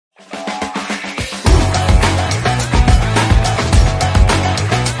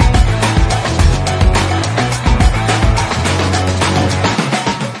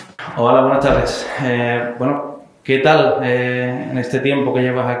Hola, buenas tardes. Bueno, ¿qué tal en este tiempo que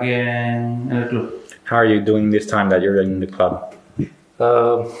llevas aquí en el club? How are you doing this time that you're in the club?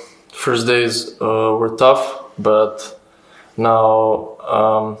 First days were tough, but now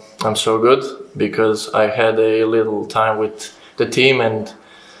I'm so good because I had a little time with the team and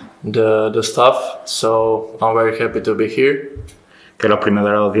the staff, so I'm very happy to be here. Que los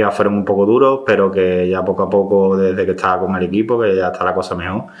primeros días fueron un poco duros, pero que ya poco a poco, desde que estaba con el equipo, que ya está la cosa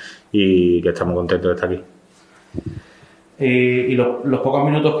mejor y que estamos contentos de estar aquí. Y los pocos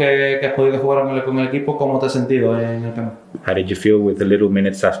minutos que has podido jugar con el equipo, ¿cómo te has sentido en el campo? How did you feel with the little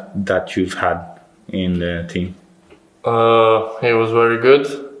minutes that you've had in the team? It was very good.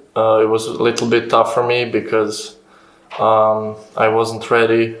 It was a little bit tough for me because I wasn't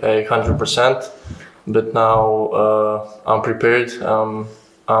ready 100%, but now I'm prepared.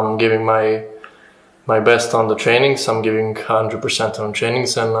 I'm giving my best on the trainings. I'm giving 100% on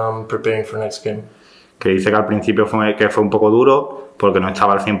trainings, and I'm preparing for next game. Que dice que al principio fue un poco duro porque no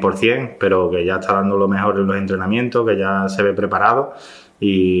estaba al 100%, pero que ya está dando lo mejor en los entrenamientos, que ya se ve preparado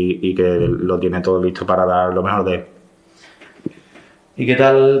y que lo tiene todo listo para dar lo mejor de él. ¿Y qué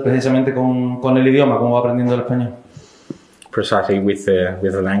tal precisamente con el idioma? ¿Cómo va aprendiendo el español? Precisely with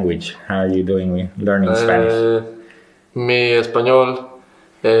the language. How are you doing with learning Spanish? Mi español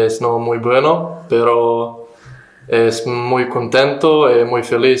es no muy bueno, pero es muy contento y muy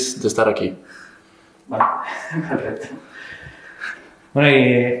feliz de estar aquí. Vale, perfecto. Bueno,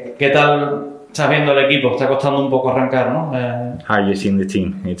 ¿y qué tal estás viendo el equipo? Está costando un poco arrancar, ¿no? How are you seeing the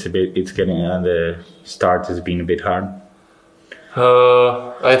team? It's getting the start has been a bit hard.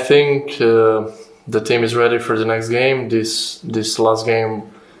 I think the team is ready for the next game. This last game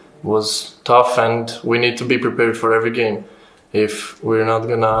was tough, and we need to be prepared for every game. If we're not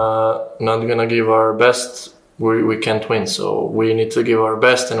gonna give our best, we can't win. So we need to give our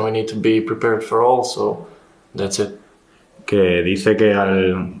best, and we need to be prepared for all. So that's it. Que dice que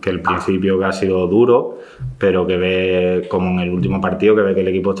el principio que ha sido duro, pero que ve, como en el último partido, que ve que el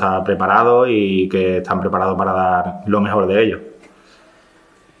equipo está preparado y que están preparados para dar lo mejor de ellos.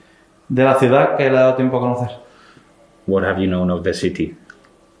 De la ciudad, ¿qué le ha dado tiempo a conocer? What have you known of the city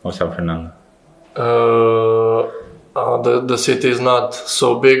of San Fernando? The city is not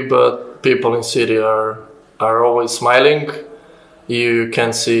so big, but people in city are always smiling. You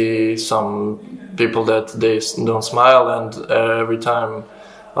can see some people that they don't smile, and every time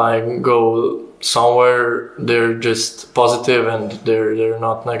I go somewhere, they're just positive and they're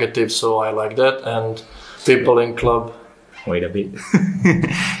not negative. So I like that, and people in club. Wait a bit.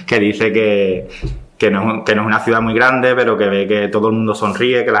 Que dice que no es una ciudad muy grande, pero que ve que todo el mundo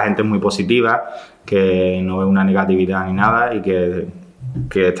sonríe, que la gente es muy positiva, que no ve una negatividad ni nada y que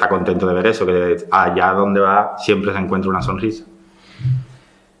está contento de ver eso, que allá donde va siempre se encuentra una sonrisa.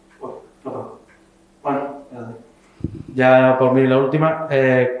 Bueno, ya por mí la última,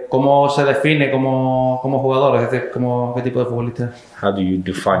 ¿cómo se define como jugador? Es decir, ¿qué tipo de futbolista? How do you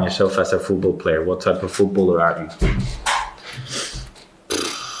define yourself as a football player? What type of footballer are you?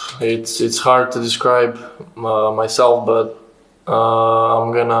 It's hard to describe myself, but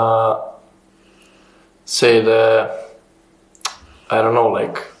I'm gonna say that I don't know,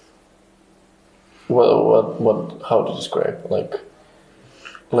 like what how to describe like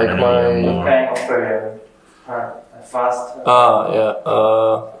my Fast.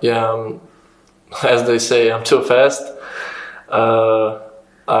 Yeah. As they say, I'm too fast.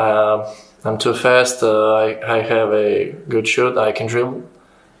 I'm too fast. I have a good shoot. I can dribble.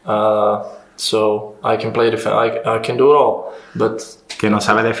 So I can play defense. I can do it all. But que no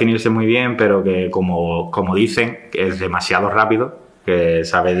sabe definirse muy bien, pero que como dicen, que es demasiado rápido, que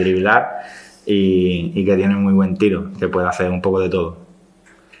sabe driblar y que tiene muy buen tiro, que puede hacer un poco de todo.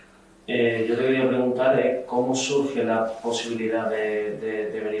 Yo te quería preguntar cómo surge la posibilidad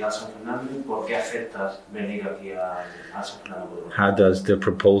de venir a San Fernando y por qué aceptas venir aquí a San Fernando. How does the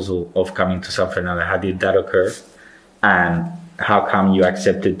proposal of coming to San Fernando, how did that occur? And how come you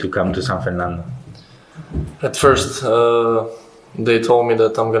accepted to come to San Fernando? At first, they told me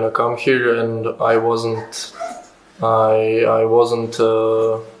that I'm gonna come here, and I wasn't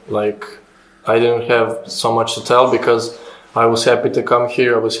like, I didn't have so much to tell because I was happy to come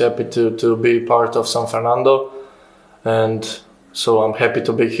here. I was happy to be part of San Fernando, and so I'm happy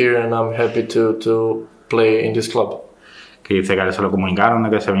to be here, and I'm happy to play in this club. Que dice que se lo comunicaron de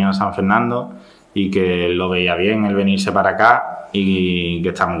que se venía a San Fernando y que lo veía bien el venirse para acá y que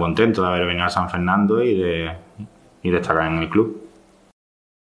está muy contento de haber venido a San Fernando y de estar en el club.